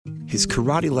his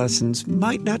karate lessons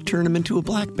might not turn him into a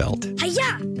black belt.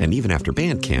 Hi-ya! And even after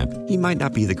band camp, he might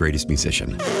not be the greatest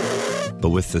musician.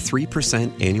 But with the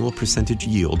 3% annual percentage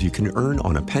yield you can earn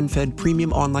on a PenFed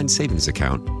premium online savings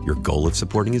account, your goal of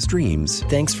supporting his dreams...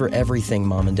 Thanks for everything,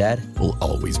 Mom and Dad. ...will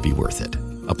always be worth it.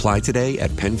 Apply today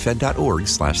at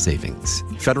PenFed.org/savings.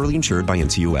 Federally insured by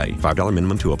NCUA. $5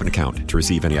 minimum to open account. To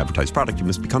receive any advertised product, you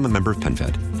must become a member of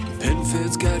PenFed.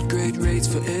 PenFed's got great rates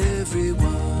for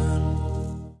everyone.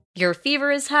 Your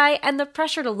fever is high and the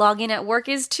pressure to log in at work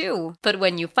is too. But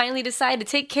when you finally decide to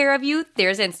take care of you,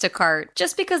 there's Instacart.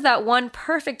 Just because that one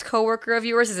perfect coworker of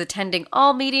yours is attending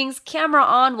all meetings, camera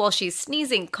on while she's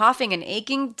sneezing, coughing, and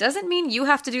aching, doesn't mean you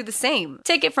have to do the same.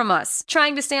 Take it from us.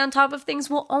 Trying to stay on top of things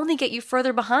will only get you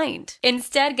further behind.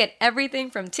 Instead, get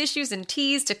everything from tissues and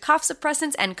teas to cough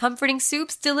suppressants and comforting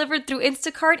soups delivered through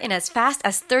Instacart in as fast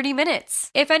as 30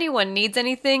 minutes. If anyone needs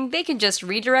anything, they can just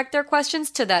redirect their questions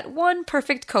to that one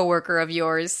perfect coworker of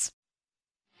yours.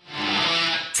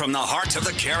 From the heart of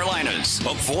the Carolinas,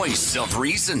 a voice of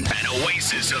reason, an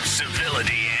oasis of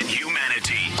civility and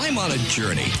humanity. I'm on a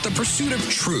journey, the pursuit of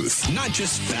truth, not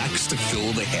just facts to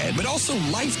fill the head, but also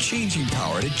life-changing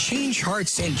power to change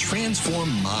hearts and transform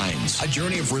minds. A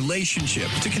journey of relationship,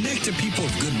 to connect to people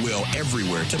of goodwill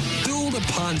everywhere, to build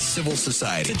upon civil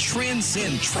society, to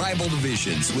transcend tribal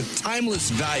divisions with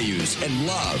timeless values and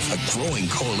love. A growing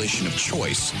coalition of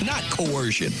choice, not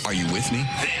coercion. Are you with me?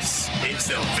 This is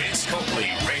the Vince Coakley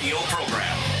radio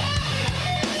program.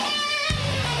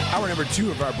 Hour number 2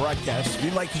 of our broadcast. If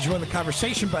you'd like to join the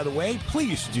conversation, by the way,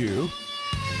 please do.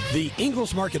 The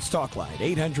Ingalls Markets Talk Line,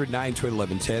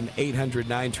 800-920-1110,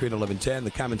 800-920-1110.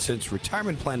 The Common Sense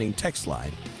Retirement Planning text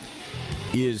line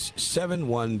is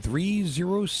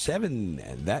 71307,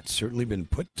 and that's certainly been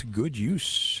put to good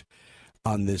use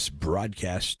on this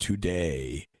broadcast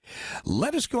today.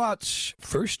 Let us go out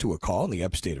first to a call in the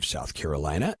upstate of South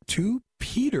Carolina to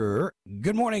Peter.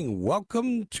 Good morning.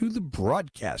 Welcome to the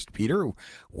broadcast, Peter.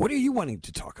 What are you wanting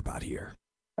to talk about here?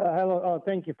 Hello. Oh,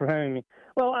 thank you for having me.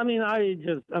 Well,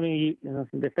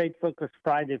 the Faith Focus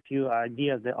Friday, a few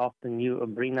ideas that often you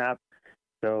bring up.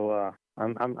 So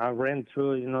I ran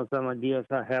through, some ideas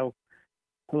I have.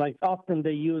 Like often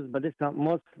they use, but it's not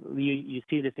most. You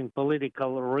see this in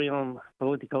political realm,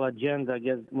 political agenda. I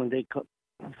guess when they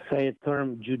say a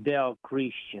term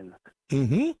Judeo-Christian.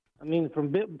 Mm-hmm. I mean,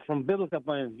 from biblical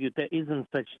point of view, there isn't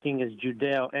such thing as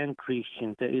Judeo and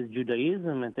Christian. There is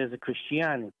Judaism and there's a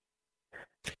Christianity.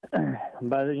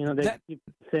 But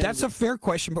that's a fair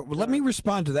question. But let me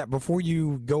respond to that before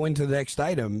you go into the next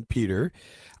item, Peter.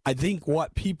 I think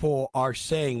what people are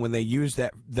saying when they use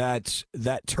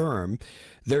that term,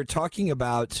 they're talking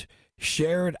about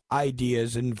shared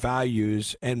ideas and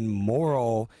values and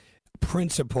moral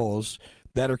principles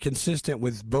that are consistent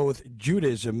with both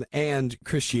Judaism and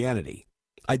Christianity.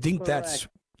 I think Correct.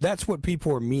 that's what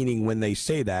people are meaning when they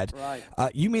say that. Right.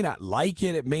 You may not like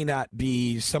it. It may not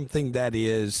be something that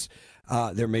is,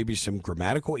 there may be some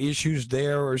grammatical issues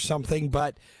there or something,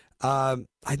 but I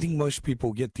think most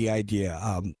people get the idea.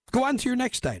 Go on to your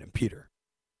next item, Peter.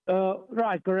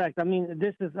 Right, correct.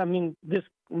 This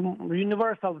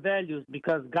universal values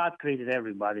because God created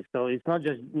everybody. So it's not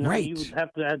just, right. You would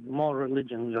have to add more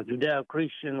religion,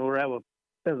 Judeo-Christian, or whatever.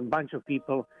 There's a bunch of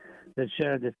people that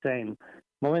share the same.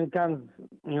 But when it comes,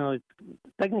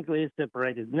 technically it's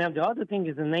separated. Now, the other thing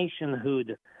is the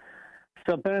nationhood.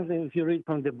 So apparently, if you read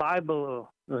from the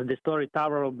Bible, the story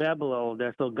Tower of Babel,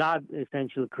 so God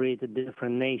essentially created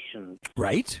different nations.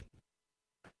 Right.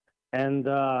 And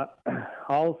so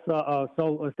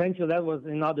essentially that was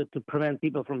in order to prevent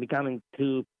people from becoming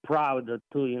too proud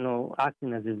to,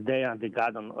 acting as if they are the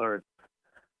God on earth.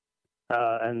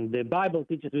 And the Bible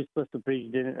teaches we're supposed to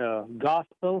preach the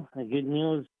gospel, good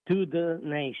news, to the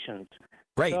nations.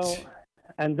 Right. So,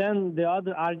 and then the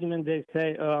other argument, they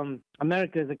say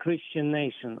America is a Christian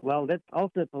nation. Well, that's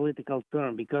also a political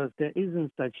term because there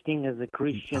isn't such thing as a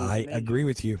Christian nation. I agree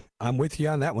with you. I'm with you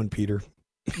on that one, Peter.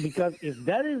 Because if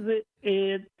that is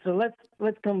it, so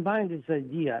let's combine this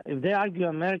idea. If they argue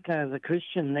America as a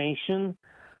Christian nation,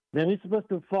 then we're supposed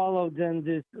to follow then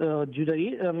this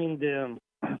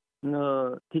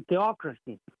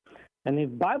theocracy. And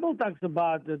if Bible talks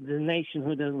about the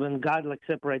nationhood when God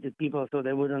separated people so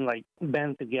they wouldn't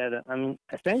band together,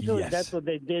 essentially Yes. That's what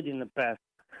they did in the past.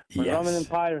 When Yes. Roman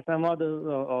Empire, some other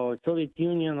or Soviet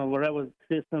Union or whatever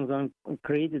systems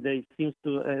created, they seems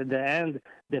to at the end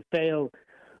they failed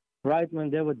right when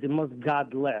they were the most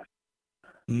God left.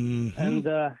 Mm-hmm. And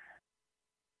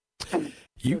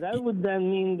So that would then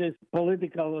mean this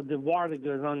the war that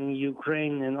goes on in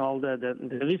Ukraine and all that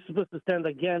we're supposed to stand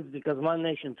against because one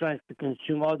nation tries to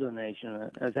consume other nation.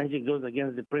 Essentially goes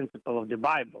against the principle of the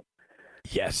Bible.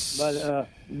 Yes. But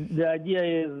the idea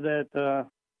is that,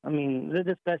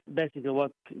 that's basically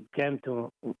what came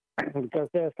to, because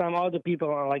there are some other people,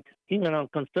 like even on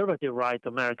conservative right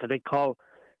America, they call,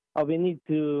 we need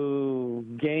to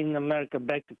gain America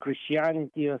back to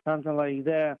Christianity or something like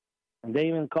that. And they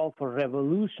even call for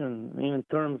revolution, even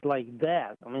terms like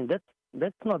that. I mean,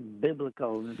 that's not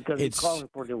biblical because it's calling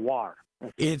for the war.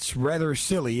 It's rather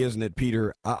silly, isn't it,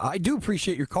 Peter? I do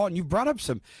appreciate your call, and you brought up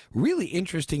some really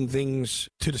interesting things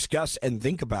to discuss and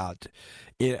think about,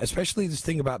 especially this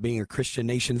thing about being a Christian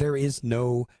nation. There is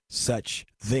no such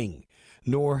thing,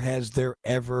 nor has there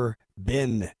ever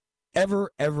been. Ever,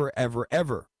 ever, ever,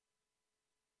 ever.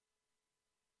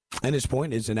 And his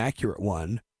point is an accurate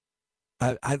one.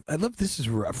 I love this is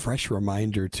a fresh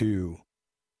reminder, too,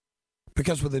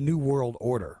 because with the New World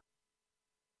Order,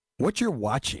 what you're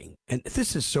watching, and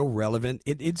this is so relevant,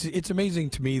 it's amazing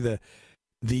to me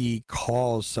the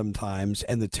calls sometimes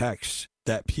and the texts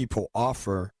that people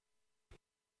offer,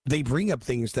 they bring up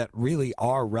things that really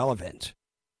are relevant.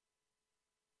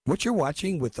 What you're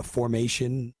watching with the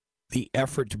formation, the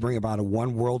effort to bring about a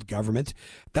one world government,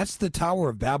 that's the Tower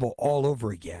of Babel all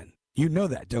over again. You know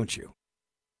that, don't you?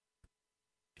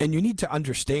 And you need to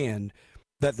understand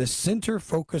that the center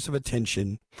focus of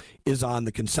attention is on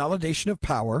the consolidation of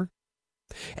power,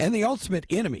 and the ultimate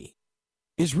enemy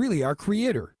is really our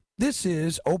Creator. This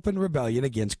is open rebellion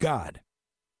against God.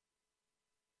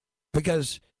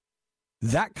 Because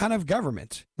that kind of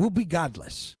government will be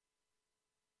godless.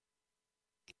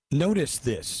 Notice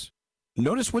this.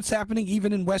 Notice what's happening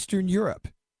even in Western Europe.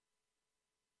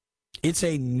 It's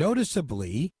a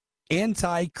noticeably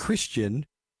anti-Christian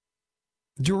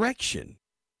direction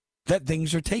that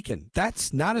things are taken.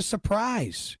 That's not a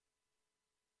surprise.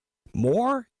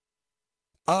 More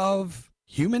of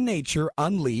human nature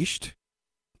unleashed,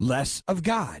 less of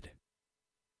God.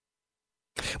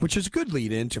 Which is a good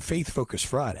lead in to Faith Focus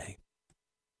Friday.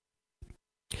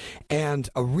 And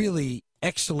a really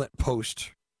excellent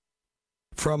post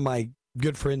from my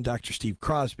good friend Dr. Steve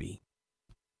Crosby.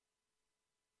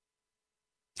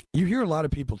 You hear a lot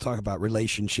of people talk about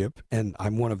relationship, and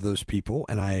I'm one of those people,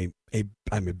 and I'm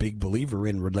a big believer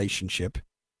in relationship.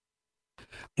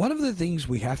 One of the things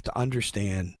we have to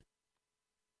understand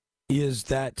is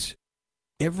that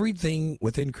everything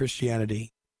within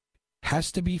Christianity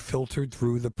has to be filtered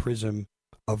through the prism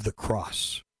of the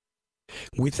cross.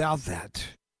 Without that,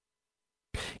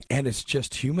 and it's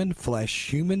just human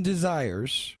flesh, human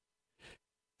desires,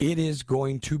 it is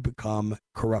going to become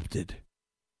corrupted.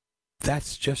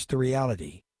 That's just the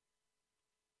reality.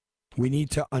 We need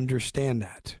to understand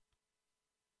that.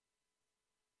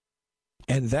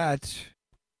 And that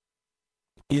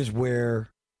is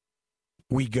where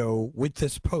we go with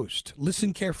this post.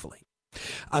 Listen carefully.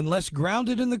 Unless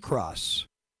grounded in the cross,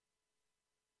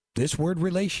 this word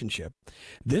relationship,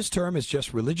 this term is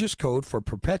just religious code for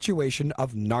perpetuation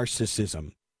of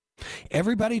narcissism.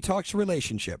 Everybody talks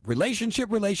relationship, relationship,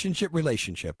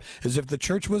 as if the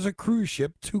church was a cruise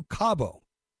ship to Cabo.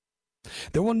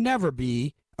 There will never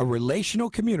be a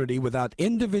relational community without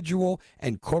individual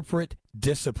and corporate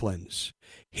disciplines,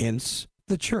 hence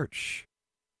the church.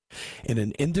 In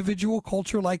an individual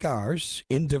culture like ours,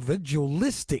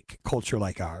 individualistic culture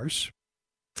like ours,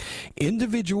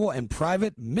 individual and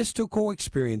private mystical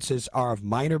experiences are of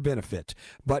minor benefit,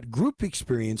 but group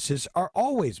experiences are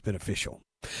always beneficial.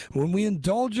 When we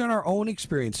indulge in our own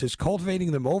experiences,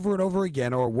 cultivating them over and over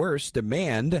again, or worse,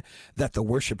 demand that the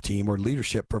worship team or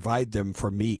leadership provide them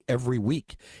for me every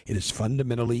week, it is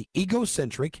fundamentally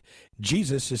egocentric.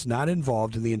 Jesus is not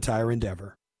involved in the entire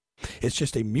endeavor. It's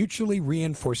just a mutually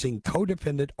reinforcing,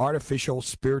 codependent, artificial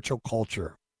spiritual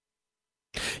culture.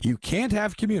 You can't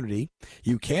have community,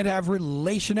 you can't have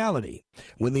relationality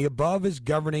when the above is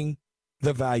governing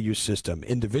the value system,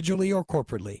 individually or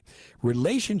corporately.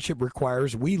 Relationship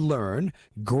requires we learn,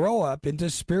 grow up into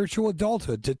spiritual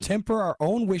adulthood to temper our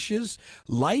own wishes,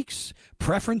 likes,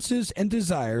 preferences, and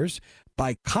desires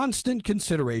by constant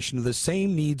consideration of the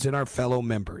same needs in our fellow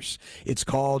members. It's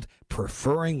called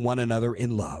preferring one another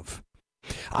in love.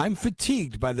 I'm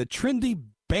fatigued by the trendy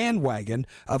bandwagon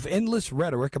of endless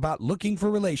rhetoric about looking for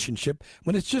relationship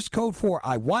when it's just code for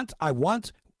I want.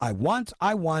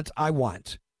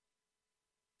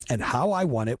 And how I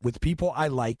want it with people I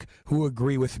like who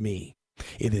agree with me.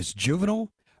 It is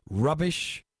juvenile,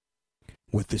 rubbish,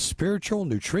 with the spiritual,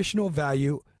 nutritional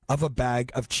value of a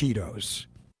bag of Cheetos.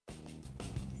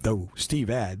 Though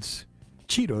Steve adds,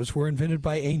 Cheetos were invented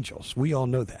by angels. We all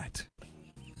know that.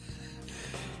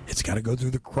 It's got to go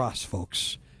through the cross,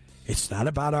 folks. It's not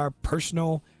about our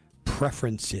personal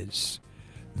preferences.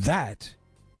 That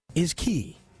is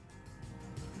key.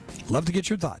 Love to get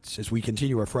your thoughts as we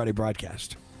continue our Friday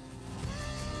broadcast.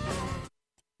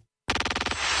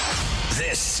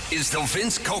 This is the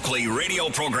Vince Coakley radio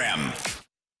program.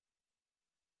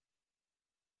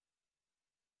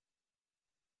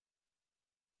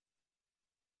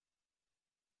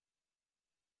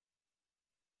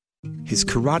 His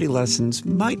karate lessons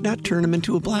might not turn him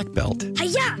into a black belt.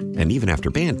 Hi-ya! And even after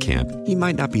band camp, he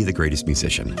might not be the greatest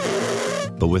musician.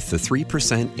 But with the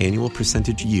 3% annual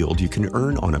percentage yield you can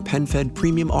earn on a PenFed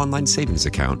premium online savings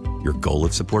account, your goal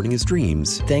of supporting his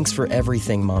dreams Thanks for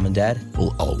everything, Mom and Dad.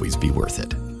 will always be worth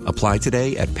it. Apply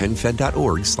today at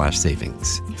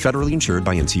PenFed.org/savings. Federally insured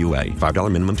by NCUA.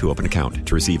 $5 minimum to open account.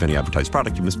 To receive any advertised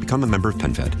product, you must become a member of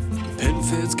PenFed.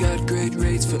 PenFed's got great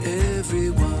rates for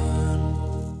everyone.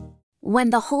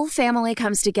 When the whole family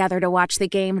comes together to watch the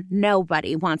game,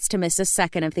 nobody wants to miss a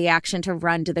second of the action to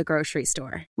run to the grocery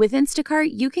store. With Instacart,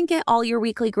 you can get all your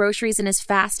weekly groceries in as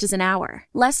fast as an hour.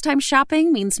 Less time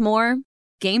shopping means more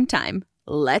game time.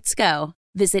 Let's go.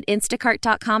 Visit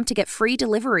instacart.com to get free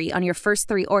delivery on your first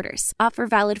 3 orders. Offer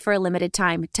valid for a limited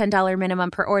time. $10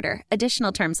 minimum per order.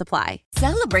 Additional terms apply.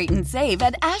 Celebrate and save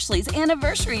at Ashley's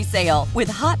Anniversary Sale. With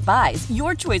Hot Buys,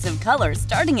 your choice of colors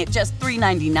starting at just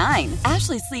 $3.99.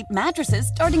 Ashley Sleep mattresses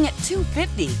starting at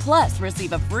 $2.50. Plus,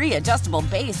 receive a free adjustable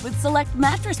base with select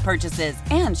mattress purchases.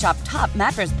 And shop top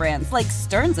mattress brands like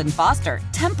Stearns & Foster,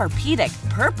 Tempur-Pedic,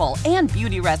 Purple, and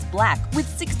Beautyrest Black with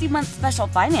 60-month special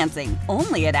financing.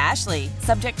 Only at Ashley.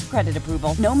 Subject to credit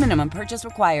approval. No minimum purchase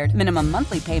required. Minimum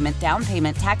monthly payment, down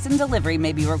payment, tax, and delivery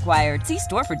may be required. See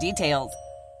store for details.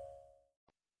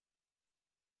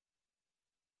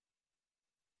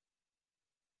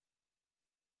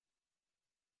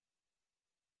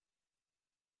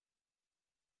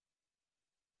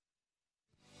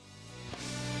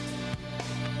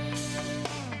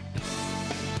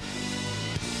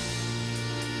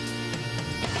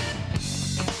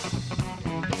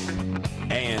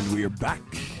 And we are back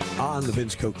on the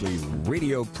Vince Coakley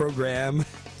radio program.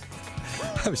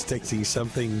 I was texting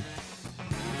something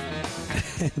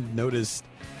and noticed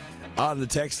on the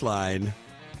text line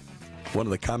one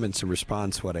of the comments in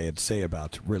response to what I had to say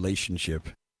about relationship.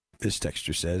 This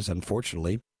texter says,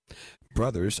 unfortunately,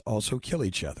 brothers also kill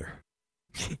each other.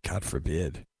 God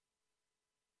forbid.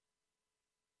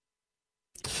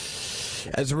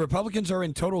 As the Republicans are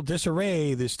in total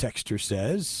disarray, this texter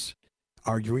says,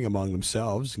 arguing among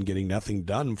themselves and getting nothing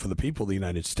done for the people of the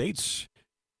United States,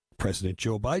 President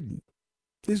Joe Biden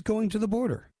is going to the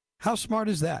border. How smart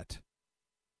is that?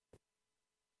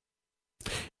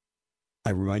 I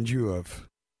remind you of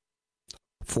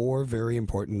 4 very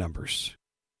important numbers.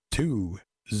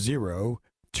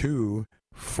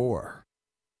 2024.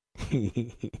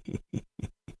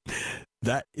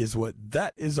 That is what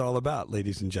that is all about,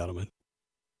 ladies and gentlemen.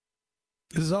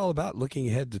 This is all about looking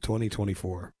ahead to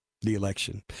 2024. The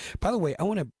election. By the way, I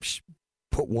want to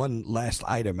put one last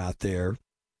item out there,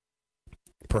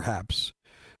 perhaps,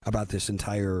 about this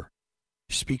entire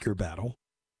speaker battle.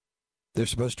 They're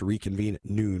supposed to reconvene at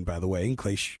noon, by the way, in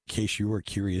case you were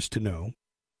curious to know.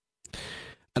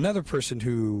 Another person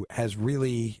who has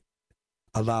really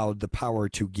allowed the power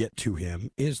to get to him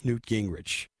is Newt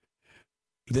Gingrich.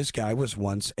 This guy was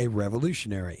once a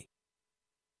revolutionary.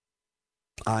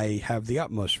 I have the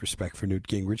utmost respect for Newt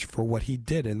Gingrich for what he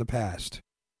did in the past.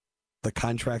 The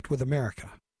contract with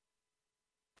America.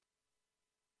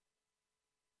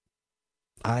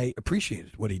 I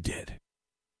appreciated what he did.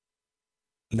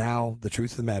 Now, the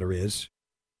truth of the matter is,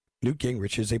 Newt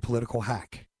Gingrich is a political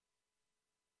hack.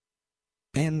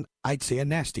 And I'd say a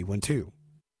nasty one, too.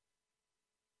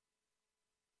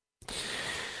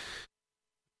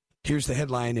 Here's the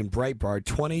headline in Breitbart: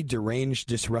 20 deranged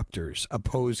disruptors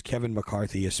oppose Kevin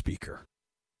McCarthy as Speaker.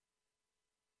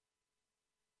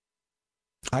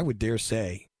 I would dare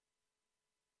say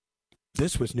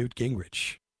this was Newt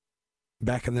Gingrich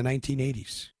back in the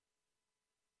 1980s.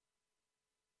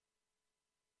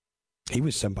 He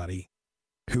was somebody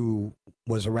who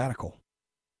was a radical.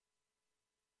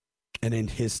 And in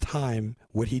his time,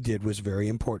 what he did was very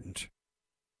important.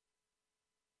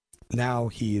 Now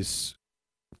he is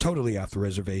totally off the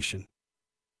reservation.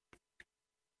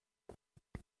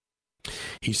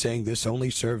 He's saying this only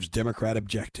serves Democrat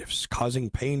objectives. Causing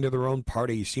pain to their own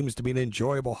party seems to be an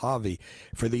enjoyable hobby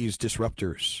for these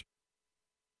disruptors.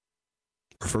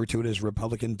 Referred to it as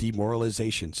Republican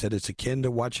demoralization. Said it's akin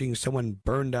to watching someone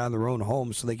burn down their own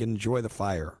home so they can enjoy the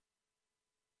fire.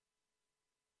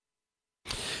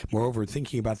 Moreover,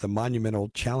 thinking about the monumental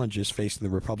challenges facing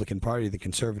the Republican Party, the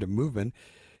conservative movement,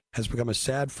 has become a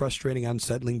sad, frustrating,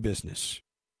 unsettling business,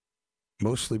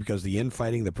 mostly because of the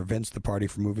infighting that prevents the party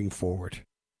from moving forward.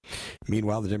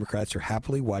 Meanwhile, the Democrats are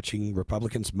happily watching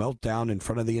Republicans melt down in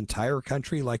front of the entire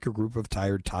country like a group of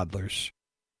tired toddlers,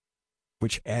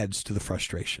 which adds to the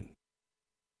frustration.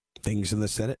 Things in the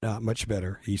Senate not much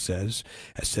better, he says,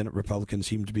 as Senate Republicans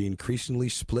seem to be increasingly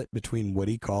split between what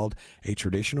he called a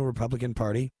traditional Republican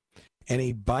Party and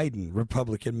a Biden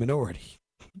Republican minority.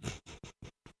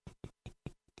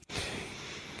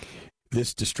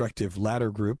 This destructive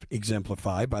latter group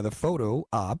exemplified by the photo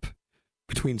op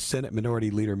between Senate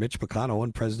Minority Leader Mitch McConnell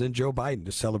and President Joe Biden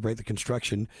to celebrate the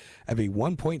construction of a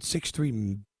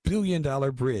 $1.63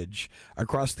 billion bridge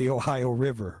across the Ohio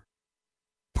River,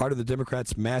 part of the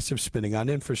Democrats' massive spending on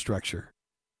infrastructure.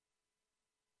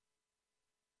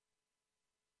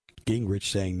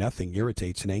 Gingrich saying nothing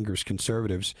irritates and angers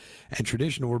conservatives and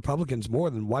traditional Republicans more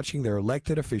than watching their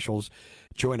elected officials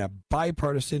join a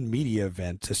bipartisan media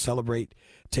event to celebrate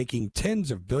taking tens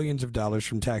of billions of dollars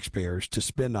from taxpayers to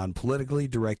spend on politically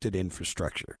directed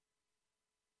infrastructure.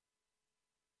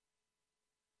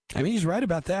 I mean, he's right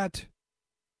about that.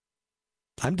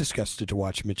 I'm disgusted to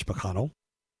watch Mitch McConnell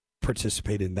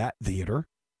participate in that theater.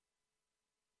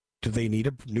 Do they need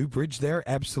a new bridge there?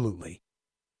 Absolutely.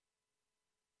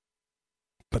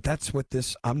 But that's what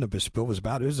this omnibus bill was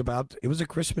about. It was a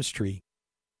Christmas tree.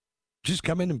 Just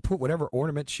come in and put whatever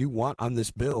ornaments you want on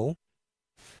this bill.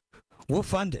 We'll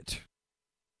fund it.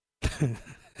 I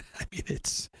mean,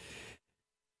 it's...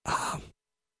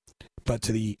 but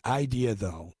to the idea,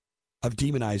 though, of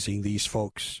demonizing these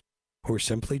folks who are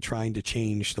simply trying to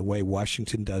change the way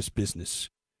Washington does business,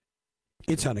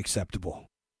 it's unacceptable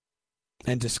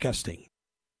and disgusting.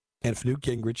 And if Newt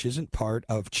Gingrich isn't part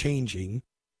of changing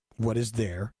what is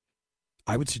there,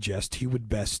 I would suggest he would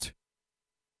best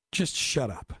just shut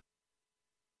up.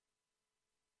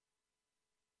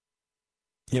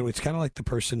 You know, it's kind of like the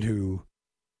person who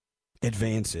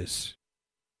advances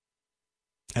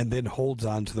and then holds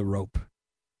on to the rope.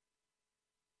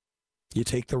 You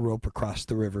take the rope across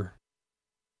the river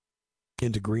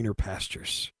into greener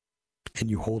pastures, and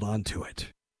you hold on to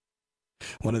it.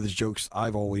 One of the jokes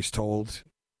I've always told,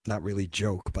 not really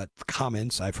joke, but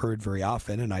comments I've heard very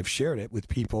often, and I've shared it with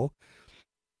people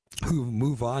who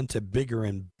move on to bigger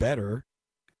and better,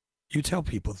 you tell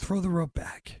people, throw the rope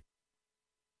back.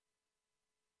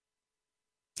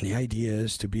 The idea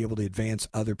is to be able to advance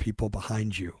other people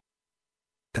behind you.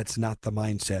 That's not the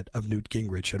mindset of Newt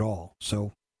Gingrich at all.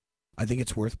 So I think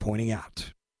it's worth pointing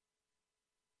out.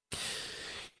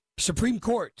 Supreme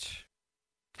Court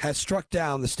has struck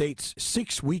down the state's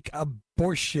 6-week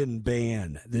abortion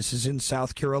ban. This is in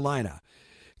South Carolina,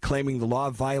 claiming the law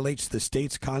violates the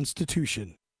state's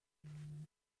constitution.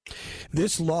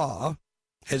 This law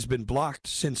has been blocked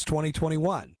since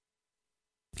 2021.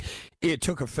 It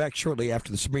took effect shortly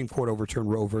after the Supreme Court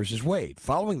overturned Roe v. Wade.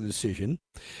 Following the decision,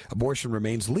 abortion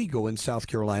remains legal in South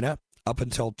Carolina up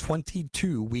until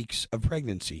 22 weeks of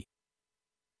pregnancy,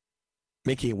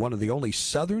 making it one of the only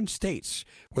southern states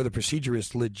where the procedure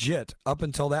is legit up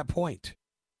until that point.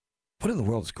 What in the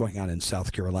world is going on in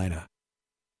South Carolina?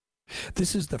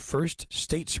 This is the first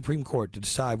state Supreme Court to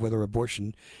decide whether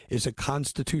abortion is a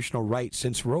constitutional right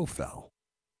since Roe fell.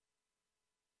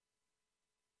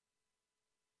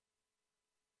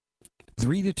 A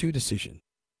 3-2 decision.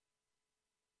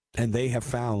 And they have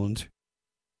found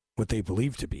what they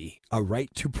believe to be a right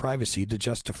to privacy to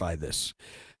justify this.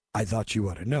 I thought you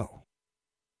ought to know.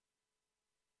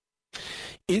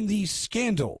 In the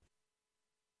scandal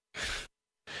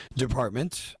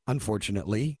department,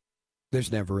 unfortunately,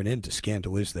 there's never an end to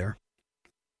scandal, is there?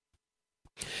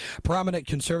 Prominent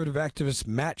conservative activist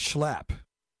Matt Schlapp,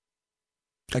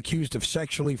 accused of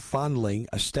sexually fondling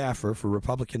a staffer for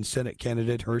Republican Senate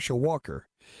candidate Herschel Walker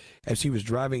as he was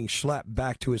driving Schlapp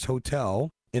back to his hotel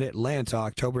in Atlanta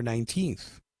October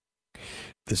 19th.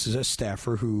 This is a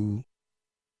staffer who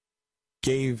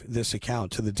gave this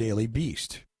account to the Daily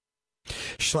Beast.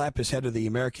 Schlapp is head of the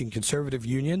American Conservative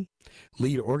Union,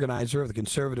 lead organizer of the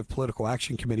Conservative Political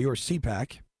Action Committee, or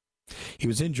CPAC. He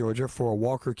was in Georgia for a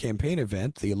Walker campaign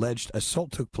event. The alleged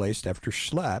assault took place after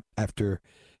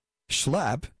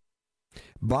Schlapp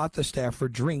bought the staffer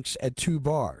drinks at 2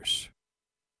 bars.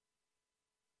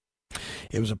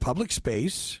 It was a public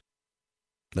space,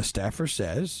 the staffer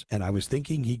says, and I was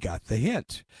thinking he got the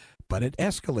hint, but it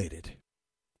escalated.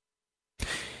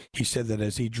 He said that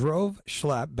as he drove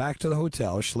Schlapp back to the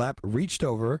hotel, Schlapp reached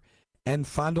over and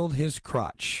fondled his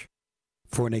crotch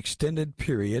for an extended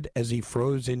period as he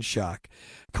froze in shock,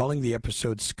 calling the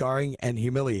episode scarring and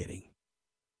humiliating.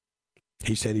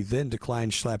 He said he then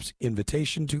declined Schlapp's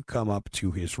invitation to come up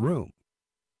to his room.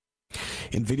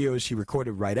 In videos he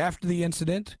recorded right after the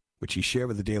incident, which he shared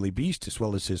with the Daily Beast, as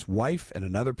well as his wife and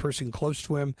another person close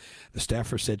to him, the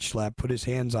staffer said Schlapp put his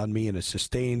hands on me in a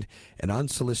sustained and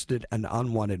unsolicited and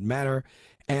unwanted manner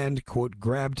and, quote,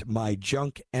 grabbed my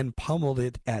junk and pummeled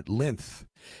it at length,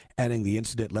 adding the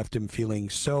incident left him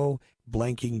feeling so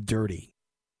blanking dirty.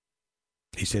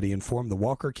 He said he informed the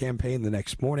Walker campaign the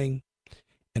next morning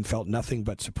and felt nothing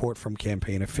but support from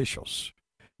campaign officials.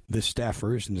 This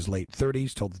staffer is in his late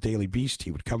 30s, told the Daily Beast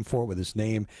he would come forward with his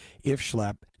name if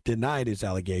Schlapp denied his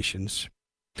allegations.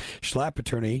 Schlapp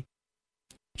attorney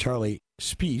Charlie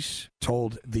Speece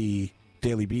told the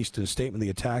Daily Beast in a statement the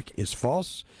attack is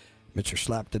false. Mr.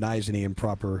 Schlapp denies any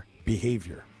improper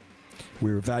behavior.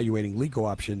 We're evaluating legal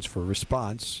options for a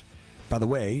response. By the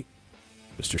way,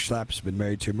 Mr. Schlapp has been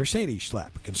married to Mercedes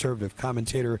Schlapp, a conservative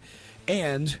commentator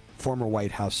and former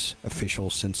White House official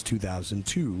since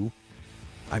 2002.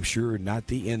 I'm sure not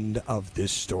the end of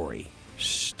this story.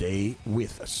 Stay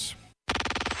with us.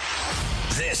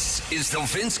 This is the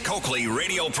Vince Coakley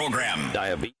radio program.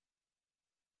 Diabetes.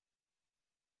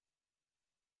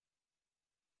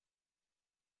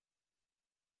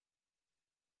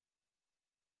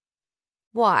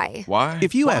 Why?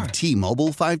 If you have T-Mobile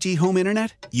 5G home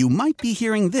internet, you might be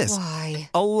hearing this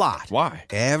a lot. Why?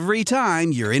 Every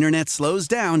time your internet slows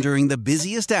down during the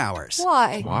busiest hours.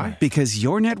 Why? Because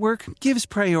your network gives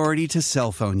priority to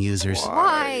cell phone users.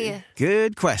 Why?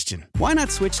 Good question. Why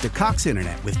not switch to Cox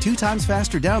Internet with 2 times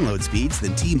faster download speeds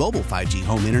than T-Mobile 5G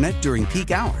home internet during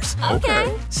peak hours?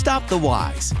 Okay. Stop the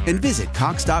whys and visit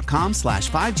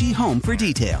cox.com/5G home for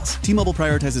details. T-Mobile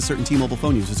prioritizes certain T-Mobile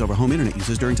phone users over home internet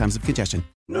users during times of congestion.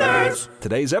 Nerds!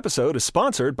 Today's episode is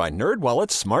sponsored by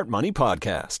NerdWallet's Smart Money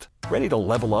Podcast. Ready to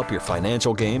level up your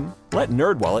financial game? Let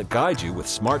NerdWallet guide you with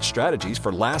smart strategies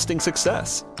for lasting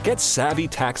success. Get savvy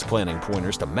tax planning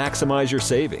pointers to maximize your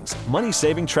savings,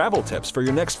 money-saving travel tips for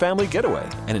your next family getaway,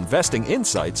 and investing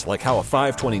insights like how a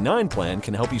 529 plan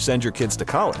can help you send your kids to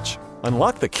college.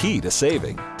 Unlock the key to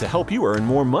saving to help you earn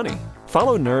more money.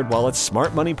 Follow NerdWallet's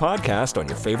Smart Money Podcast on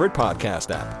your favorite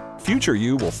podcast app. Future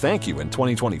you will thank you in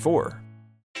 2024.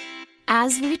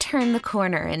 As we turn the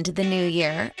corner into the new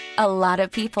year, a lot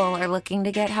of people are looking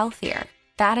to get healthier.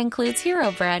 That includes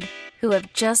Hero Bread, who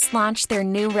have just launched their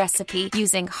new recipe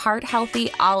using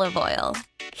heart-healthy olive oil.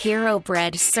 Hero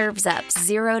Bread serves up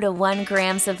 0 to 1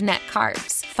 grams of net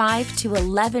carbs, 5 to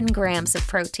 11 grams of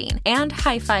protein, and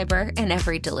high fiber in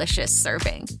every delicious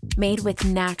serving. Made with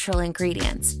natural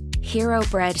ingredients, Hero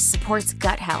Bread supports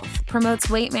gut health, promotes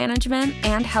weight management,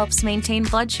 and helps maintain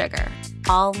blood sugar.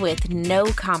 All with no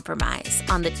compromise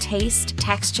on the taste,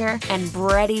 texture, and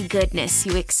bready goodness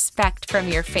you expect from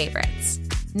your favorites.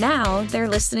 Now they're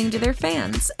listening to their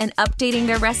fans and updating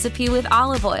their recipe with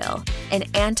olive oil, an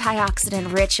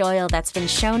antioxidant-rich oil that's been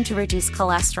shown to reduce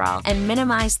cholesterol and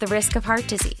minimize the risk of heart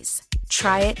disease.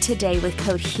 Try it today with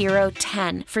code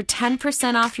HERO10 for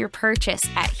 10% off your purchase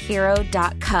at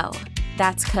hero.co.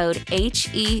 That's code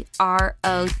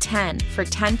HERO10 for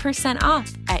 10%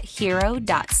 off at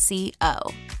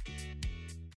hero.co.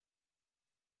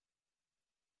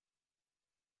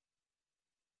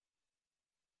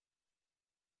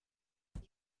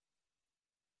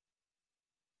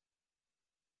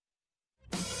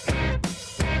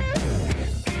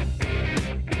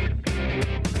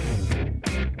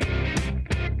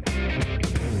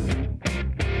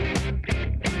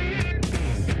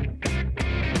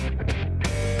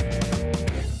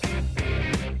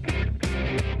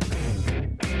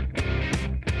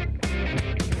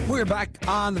 We're back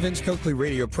on the Vince Coakley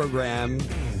radio program.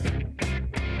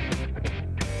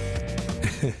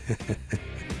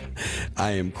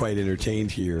 I am quite entertained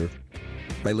here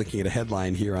by looking at a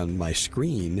headline here on my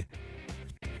screen.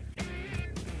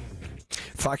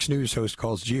 Fox News host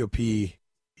calls GOP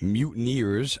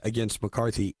mutineers against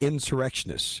McCarthy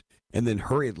insurrectionists and then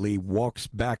hurriedly walks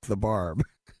back the barb.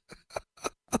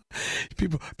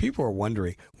 People are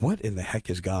wondering, what in the heck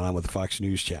has gone on with the Fox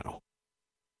News channel?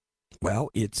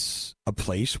 Well, it's a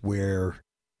place where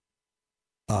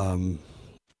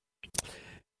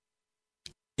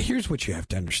here's what you have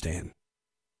to understand.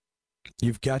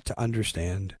 You've got to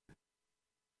understand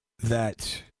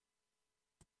that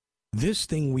this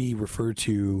thing we refer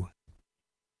to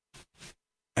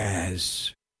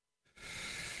as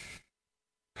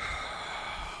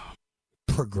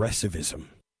progressivism,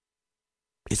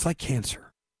 it's like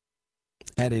cancer,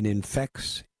 and it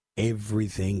infects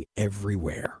everything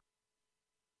everywhere.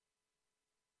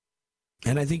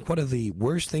 And I think one of the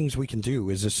worst things we can do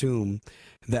is assume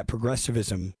that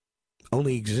progressivism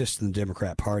only exists in the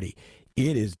Democrat Party.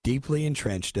 It is deeply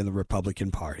entrenched in the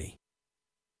Republican Party.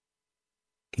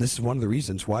 This is one of the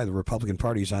reasons why the Republican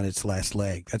Party is on its last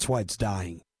leg. That's why it's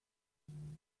dying.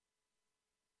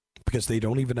 Because they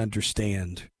don't even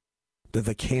understand that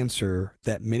the cancer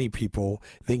that many people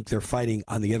think they're fighting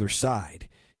on the other side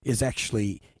is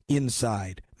actually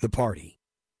inside the party.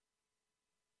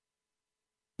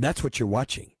 That's what you're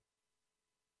watching.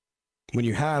 When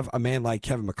you have a man like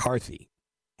Kevin McCarthy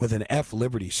with an F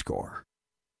Liberty score,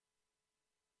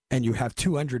 and you have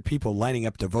 200 people lining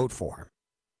up to vote for him,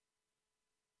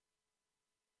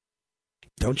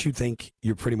 don't you think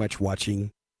you're pretty much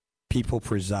watching people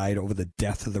preside over the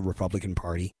death of the Republican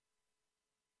Party?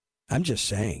 I'm just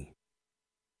saying.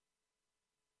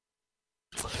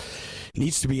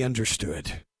 Needs to be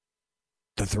understood.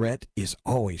 The threat is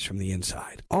always from the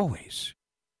inside. Always.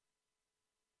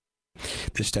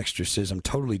 This texter says, I'm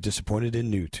totally disappointed in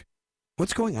Newt.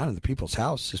 What's going on in the people's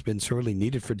house has been sorely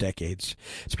needed for decades.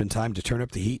 It's been time to turn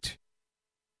up the heat,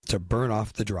 to burn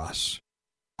off the dross.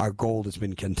 Our gold has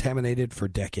been contaminated for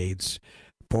decades.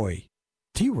 Boy,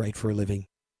 do you write for a living?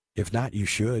 If not, you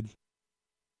should.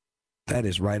 That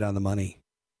is right on the money.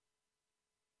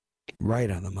 Right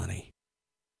on the money.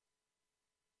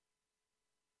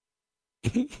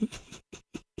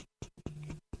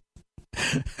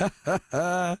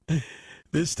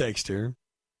 This texter,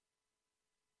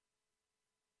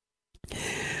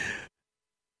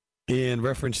 in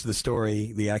reference to the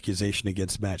story, the accusation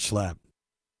against Matt Schlapp,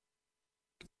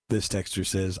 this texter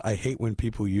says, I hate when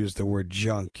people use the word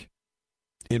junk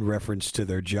in reference to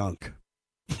their junk.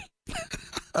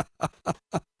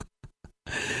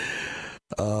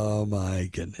 Oh my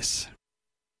goodness.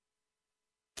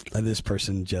 And this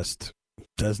person just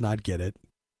does not get it.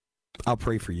 I'll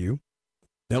pray for you.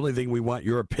 The only thing we want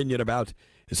your opinion about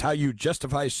is how you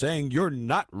justify saying you're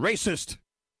not racist.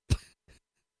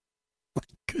 My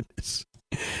goodness.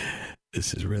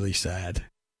 This is really sad.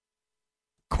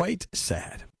 Quite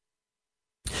sad.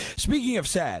 Speaking of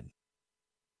sad,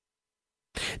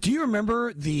 do you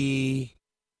remember the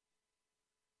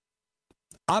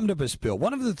omnibus bill?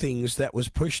 One of the things that was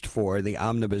pushed for the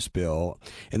omnibus bill,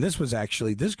 and this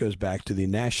goes back to the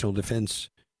National Defense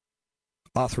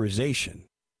Authorization,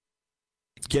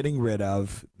 getting rid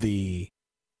of the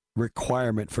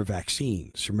requirement for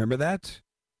vaccines. Remember that?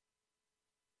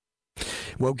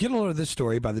 Well, get a load of this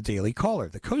story by the Daily Caller.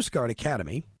 The Coast Guard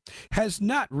Academy has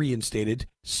not reinstated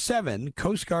 7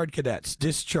 Coast Guard cadets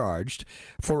discharged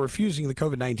for refusing the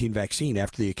COVID-19 vaccine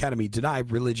after the Academy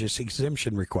denied religious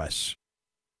exemption requests.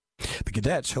 The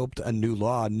cadets hoped a new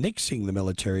law nixing the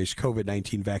military's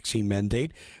COVID-19 vaccine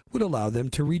mandate would allow them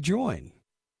to rejoin.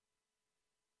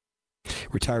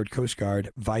 Retired Coast Guard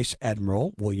Vice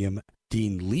Admiral William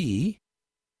Dean Lee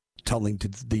telling to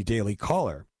the Daily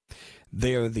Caller,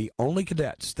 they are the only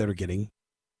cadets that are getting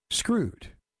screwed.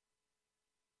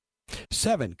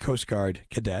 7 Coast Guard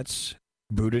cadets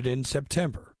booted in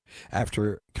September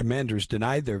after commanders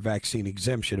denied their vaccine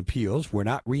exemption appeals were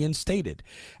not reinstated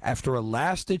after a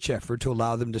last-ditch effort to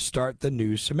allow them to start the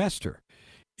new semester.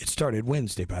 It started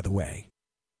Wednesday, by the way.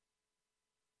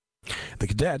 The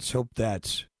cadets hope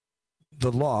that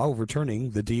the law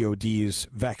overturning the DOD's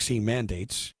vaccine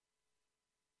mandates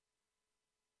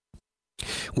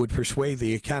would persuade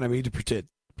the Academy to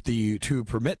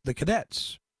permit the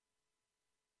cadets,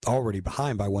 already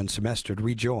behind by 1 semester, to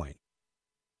rejoin.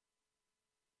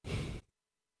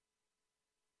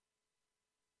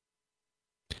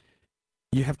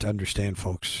 You have to understand,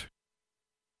 folks.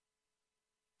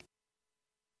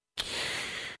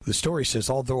 The story says,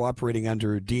 although operating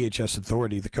under DHS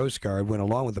authority, the Coast Guard went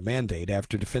along with the mandate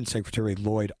after Defense Secretary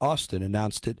Lloyd Austin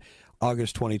announced it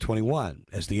August 2021,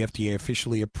 as the FDA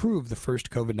officially approved the first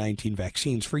COVID-19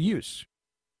 vaccines for use.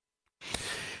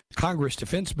 Congress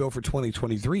Defense Bill for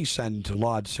 2023, signed into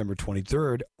law December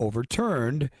 23rd,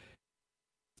 overturned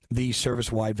the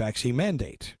service-wide vaccine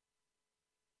mandate.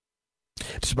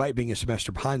 Despite being a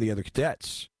semester behind the other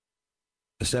cadets,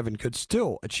 the 7 could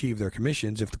still achieve their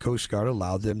commissions if the Coast Guard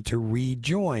allowed them to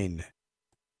rejoin.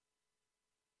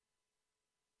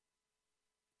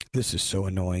 This is so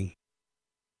annoying.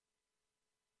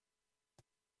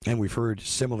 And we've heard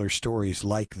similar stories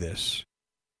like this,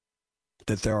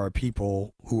 that there are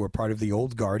people who are part of the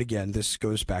old guard. Again, this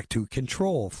goes back to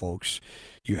control, folks.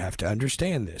 You have to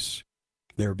understand this.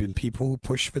 There have been people who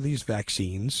push for these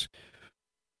vaccines,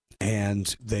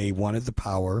 and they wanted the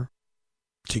power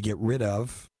to get rid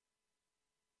of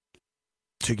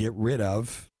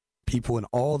people in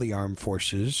all the armed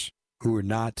forces who are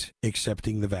not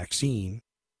accepting the vaccine.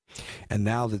 And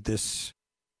now that this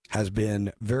has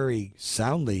been very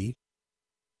soundly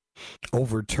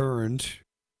overturned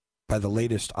by the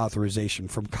latest authorization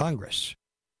from Congress,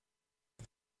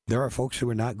 there are folks who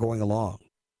are not going along.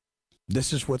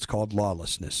 This is what's called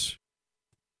lawlessness.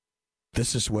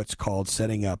 This is what's called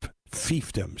setting up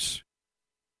fiefdoms.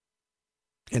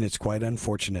 And it's quite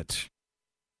unfortunate.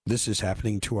 This is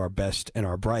happening to our best and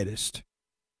our brightest,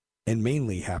 and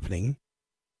mainly happening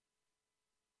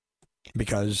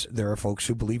because there are folks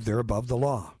who believe they're above the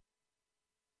law.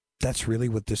 That's really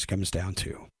what this comes down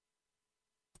to.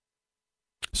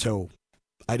 So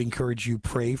I'd encourage you,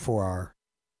 pray for our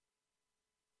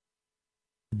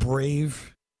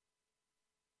brave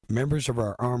members of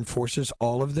our armed forces,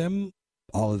 all of them,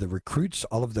 all of the recruits,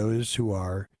 all of those who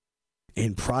are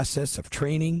in process of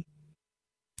training,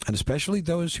 and especially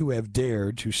those who have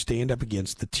dared to stand up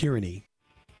against the tyranny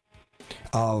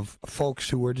of folks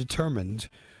who are determined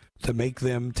to make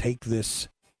them take this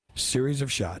series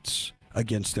of shots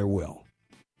against their will.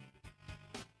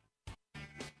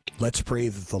 Let's pray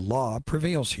that the law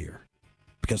prevails here,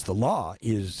 because the law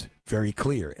is very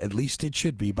clear. At least it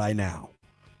should be by now.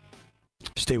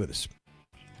 Stay with us.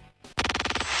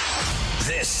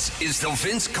 This is the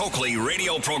Vince Coakley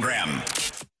radio program.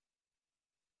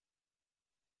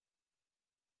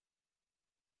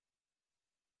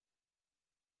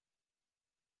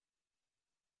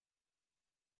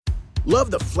 Love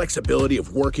the flexibility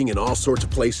of working in all sorts of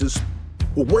places?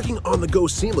 Well, working on the go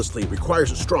seamlessly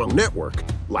requires a strong network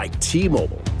like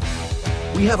T-Mobile.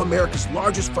 We have America's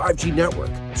largest 5G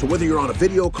network, so whether you're on a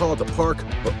video call at the park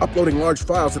or uploading large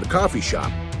files at the coffee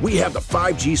shop, we have the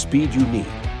 5G speed you need.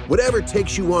 Whatever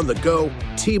takes you on the go,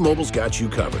 T-Mobile's got you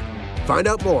covered. Find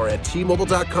out more at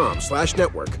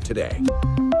T-Mobile.com/network today.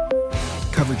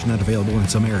 Coverage not available in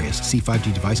some areas. See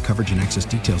 5G device coverage and access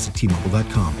details at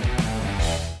T-Mobile.com.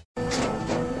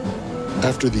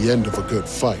 After the end of a good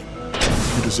fight,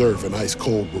 you deserve an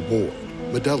ice-cold reward.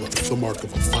 Modelo is the mark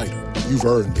of a fighter. You've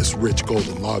earned this rich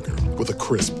golden lager with a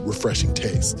crisp, refreshing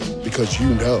taste. Because you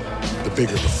know, the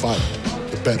bigger the fight,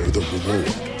 the better the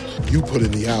reward. You put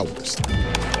in the hours,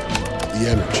 the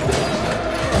energy,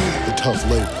 the tough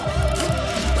labor.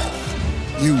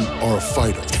 You are a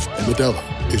fighter, and Modelo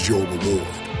is your reward.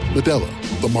 Modelo,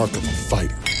 the mark of a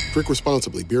fighter. Drink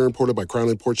responsibly. Beer imported by Crown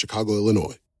Imports, Chicago,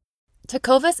 Illinois.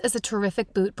 Tecovas is a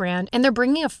terrific boot brand, and they're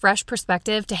bringing a fresh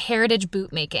perspective to heritage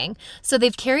boot making. So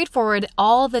they've carried forward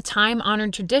all the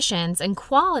time-honored traditions and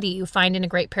quality you find in a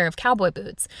great pair of cowboy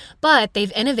boots, but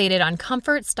they've innovated on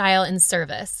comfort, style, and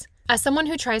service. As someone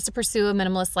who tries to pursue a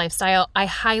minimalist lifestyle, I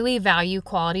highly value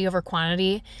quality over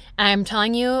quantity, and I'm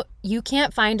telling you, you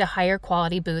can't find a higher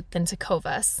quality boot than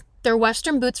Tecovas. Their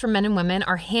Western boots for men and women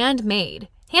are handmade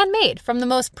from the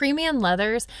most premium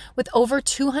leathers with over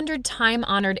 200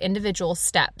 time-honored individual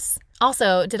steps.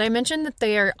 Also, did I mention that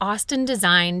they are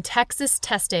Austin-designed,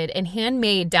 Texas-tested, and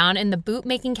handmade down in the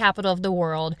boot-making capital of the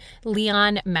world,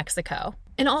 Leon, Mexico.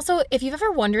 And also, if you've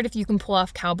ever wondered if you can pull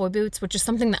off cowboy boots, which is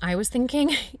something that I was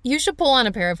thinking, you should pull on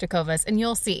a pair of Tecovas and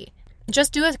you'll see.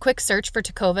 Just do a quick search for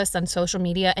Tecovas on social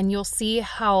media and you'll see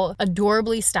how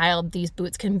adorably styled these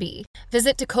boots can be.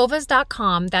 Visit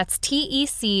tecovas.com, that's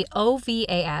TECOVAS.com,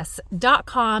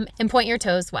 and point your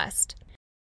toes west.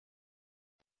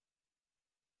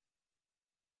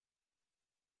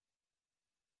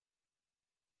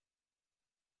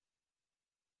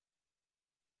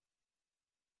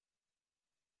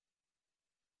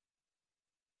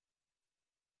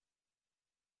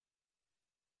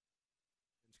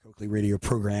 Coakley radio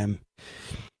program.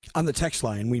 On the text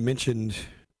line, we mentioned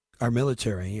our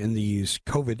military and these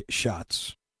COVID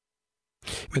shots.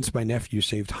 Vince, my nephew,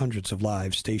 saved hundreds of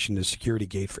lives stationed as security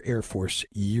gate for Air Force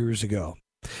years ago.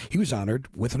 He was honored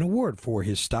with an award for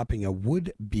his stopping a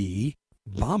would-be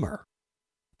bomber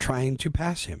trying to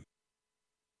pass him.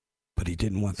 But he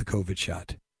didn't want the COVID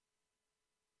shot.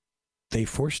 They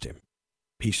forced him.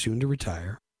 He's soon to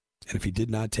retire, and if he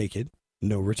did not take it,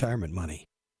 no retirement money.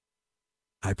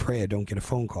 I pray I don't get a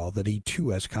phone call that he too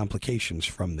has complications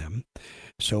from them.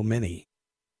 So many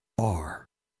are.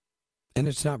 And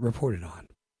it's not reported on.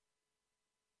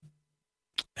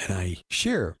 And I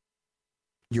share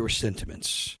your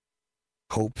sentiments.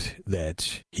 Hope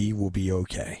that he will be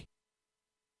okay.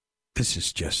 This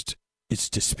is just, it's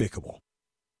despicable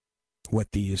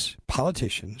what these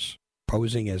politicians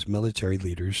posing as military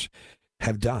leaders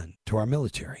have done to our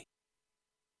military.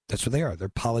 That's what they are. They're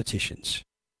politicians.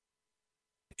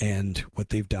 And what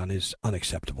they've done is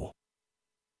unacceptable.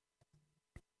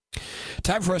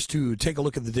 Time for us to take a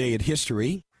look at the day in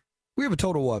history. We have a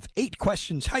total of 8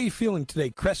 questions. How are you feeling today,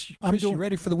 Chris? You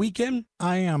ready for the weekend?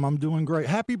 I am. I'm doing great.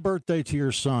 Happy birthday to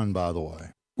your son, by the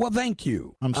way. Well, thank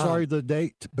you. I'm sorry the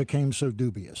date became so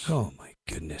dubious. Oh, my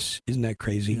goodness. Isn't that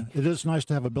crazy? Yeah, it is nice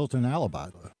to have a built-in alibi,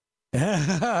 though.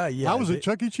 Yeah, I was at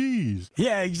Chuck E. Cheese.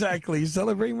 Yeah, exactly.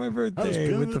 Celebrate my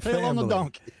birthday with the family. On the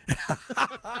donkey.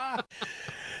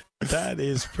 That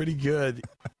is pretty good.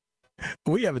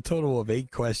 We have a total of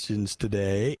 8 questions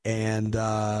today, and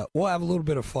we'll have a little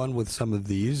bit of fun with some of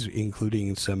these,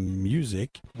 including some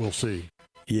music. We'll see.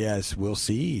 Yes, we'll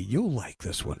see. You'll like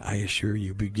this one, I assure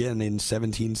you. Begin in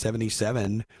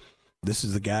 1777. This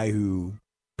is the guy who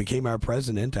became our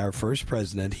president, our first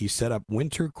president. He set up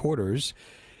winter quarters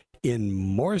in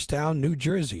Morristown, New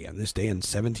Jersey, on this day in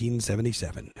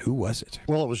 1777. Who was it?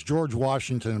 Well, it was George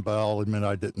Washington, but I'll admit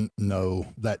I didn't know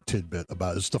that tidbit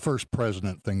about it. It's the first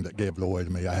president thing that gave it away to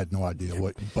me. I had no idea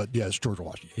what, but yeah, it's George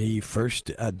Washington. He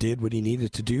first did what he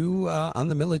needed to do on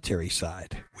the military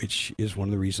side, which is one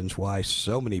of the reasons why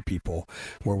so many people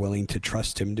were willing to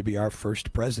trust him to be our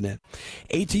first president.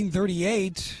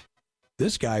 1838,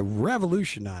 this guy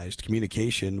revolutionized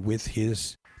communication with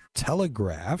his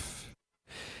telegraph.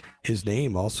 His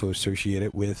name also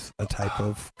associated with a type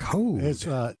of code. It's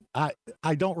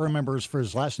I don't remember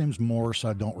his last name's Morse.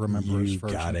 I don't remember his first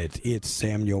name. You got name. it. It's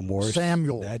Samuel Morse.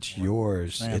 Samuel. That's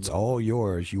yours. Samuel. It's all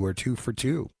yours. You are 2 for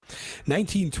 2.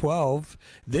 1912,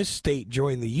 this state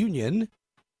joined the Union.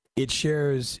 It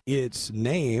shares its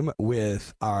name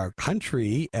with our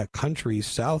country, a country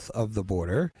south of the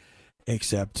border,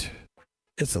 except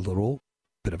it's a little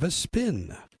bit of a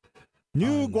spin.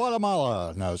 New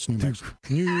Guatemala. No, it's New Mexico.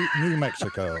 New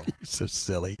Mexico. You're so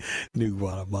silly. New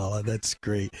Guatemala. That's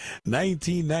great.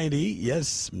 1990.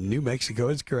 Yes, New Mexico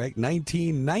is correct.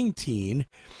 1919.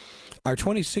 Our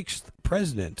 26th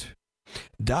president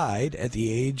died at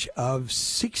the age of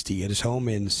 60 at his home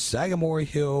in Sagamore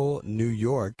Hill, New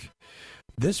York.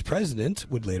 This president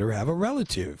would later have a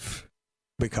relative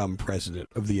become president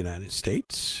of the United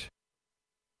States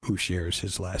who shares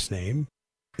his last name.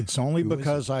 It's only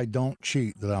because I don't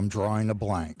cheat that I'm drawing a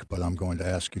blank, but I'm going to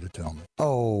ask you to tell me.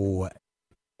 Oh,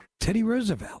 Teddy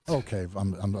Roosevelt. Okay,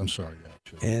 I'm sorry.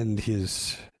 Actually. And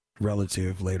his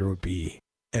relative later would be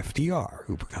FDR,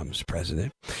 who becomes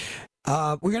president.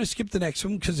 We're going to skip the next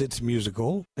one because it's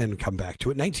musical and come back to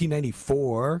it.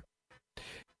 1994.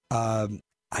 Well,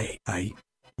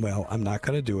 I'm not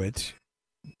going to do it,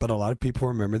 but a lot of people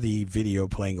remember the video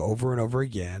playing over and over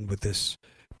again with this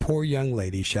poor young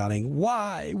lady shouting,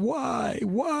 why,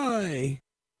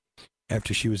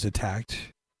 after she was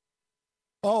attacked.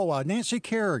 Oh, Nancy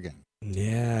Kerrigan.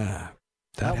 Yeah,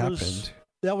 that happened.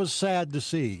 That was sad to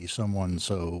see someone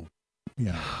so,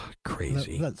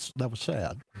 crazy. That was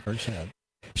sad, very sad.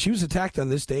 She was attacked on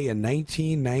this day in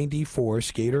 1994,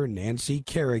 skater Nancy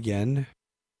Kerrigan,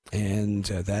 and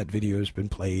that video has been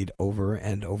played over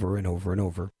and over and over and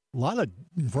over. A lot of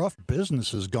rough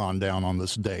business has gone down on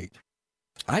this date.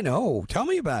 I know. Tell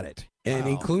me about it. And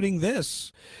including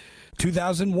this,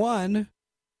 2001,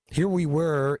 here we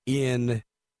were in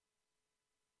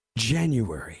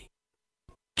January,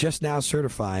 just now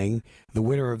certifying the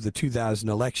winner of the 2000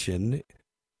 election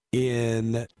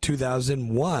in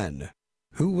 2001.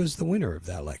 Who was the winner of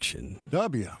that election?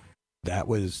 W. That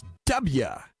was W.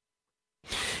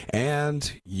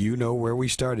 And you know where we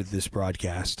started this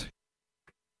broadcast.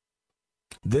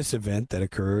 This event that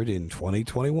occurred in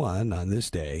 2021 on this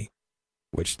day,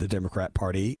 which the Democrat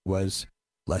Party was,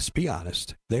 let's be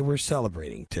honest, they were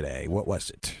celebrating today. What was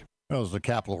it? It was the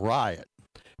Capitol riot.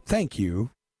 Thank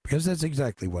you, because that's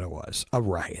exactly what it was, a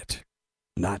riot,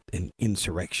 not an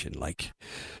insurrection like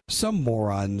some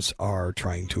morons are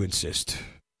trying to insist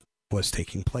was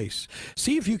taking place.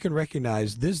 See if you can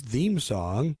recognize this theme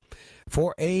song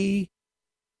for a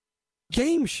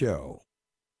game show.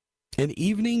 An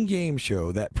evening game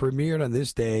show that premiered on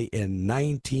this day in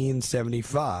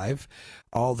 1975,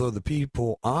 although the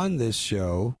people on this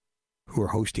show who are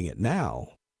hosting it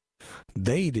now,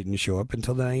 they didn't show up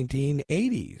until the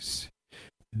 1980s.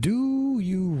 Do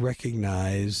you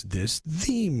recognize this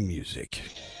theme music?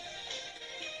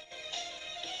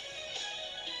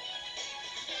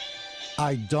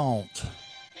 I don't.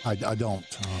 I don't.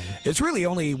 It's really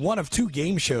only one of 2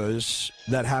 game shows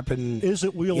that happen. Is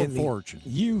it Wheel of Fortune?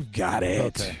 You got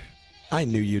it. Okay. I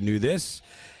knew you knew this.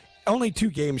 Only 2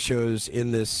 game shows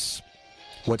in this,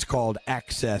 what's called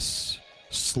access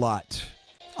slot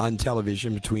on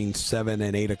television between 7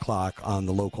 and 8 o'clock on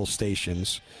the local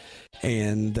stations.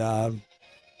 And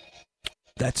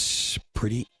that's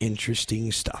pretty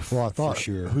interesting stuff. Well, I thought for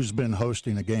sure. Who's been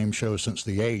hosting a game show since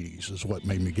the 80s is what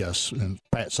made me guess. And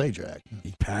Pat Sajak.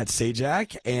 Pat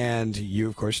Sajak. And you,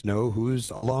 of course, know who's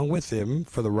along with him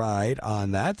for the ride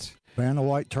on that. Vanna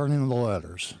White turning the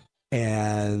letters.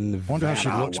 And I wonder how she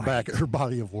looks back at her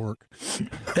body of work.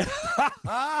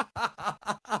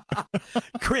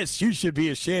 Chris, you should be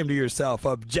ashamed of yourself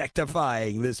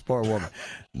objectifying this poor woman.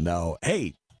 No.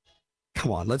 Hey,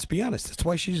 come on, let's be honest. That's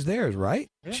why she's there, right?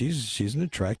 Yeah. She's an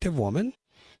attractive woman.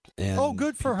 And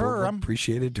good for her. I've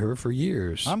appreciated her for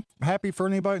years. I'm happy for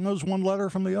anybody who knows one letter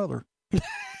from the other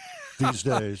these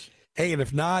days. Hey, and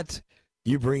if not,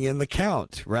 you bring in the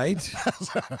count, right?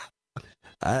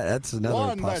 That's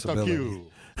another possibility.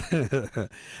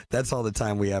 That's all the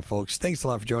time we have, folks. Thanks a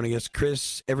lot for joining us.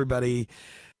 Chris, everybody,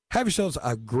 have yourselves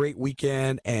a great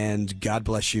weekend, and God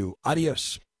bless you.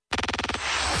 Adios.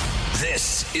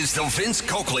 This is the Vince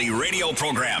Coakley radio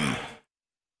program.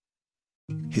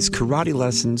 His karate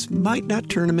lessons might not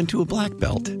turn him into a black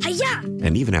belt. Hi-ya!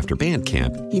 And even after band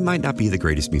camp, he might not be the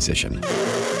greatest musician.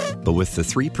 But with the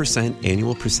 3%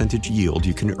 annual percentage yield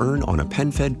you can earn on a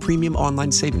PenFed premium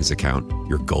online savings account,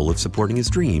 your goal of supporting his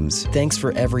dreams... Thanks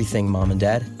for everything, Mom and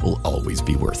Dad. ...will always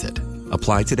be worth it.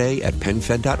 Apply today at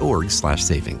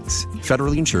PenFed.org/savings.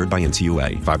 Federally insured by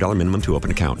NCUA. $5 minimum to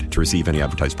open account. To receive any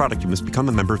advertised product, you must become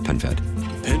a member of PenFed.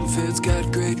 PenFed's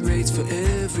got great rates for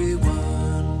everyone.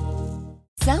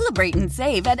 Celebrate and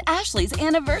save at Ashley's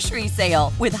Anniversary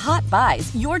Sale. With Hot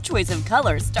Buys, your choice of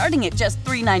colors starting at just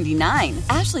 $3.99.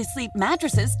 Ashley Sleep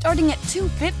mattresses starting at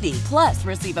 $2.50. Plus,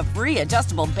 receive a free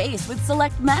adjustable base with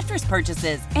select mattress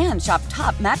purchases. And shop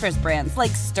top mattress brands like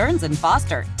Stearns &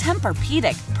 Foster,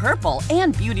 Tempur-Pedic, Purple,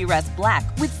 and Beautyrest Black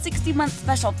with 60-month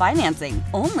special financing.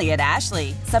 Only at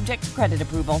Ashley. Subject to credit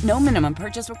approval. No minimum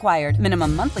purchase required.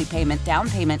 Minimum monthly payment,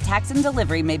 down payment, tax, and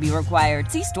delivery may be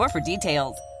required. See store for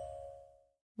details.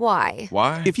 Why?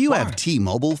 Why? If you have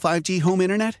T-Mobile 5G home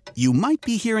internet, you might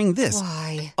be hearing this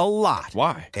Why? a lot.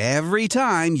 Why? Every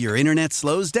time your internet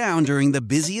slows down during the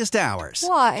busiest hours.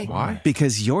 Why? Why?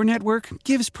 Because your network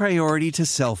gives priority to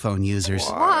cell phone users.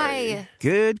 Why?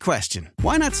 Good question.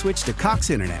 Why not switch to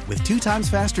Cox Internet with 2 times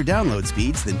faster download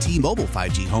speeds than T-Mobile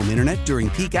 5G home internet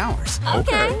during peak hours?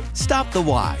 Okay. Stop the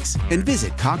whys and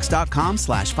visit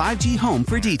cox.com/5G home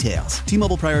for details.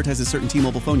 T-Mobile prioritizes certain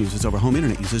T-Mobile phone users over home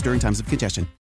internet users during times of congestion.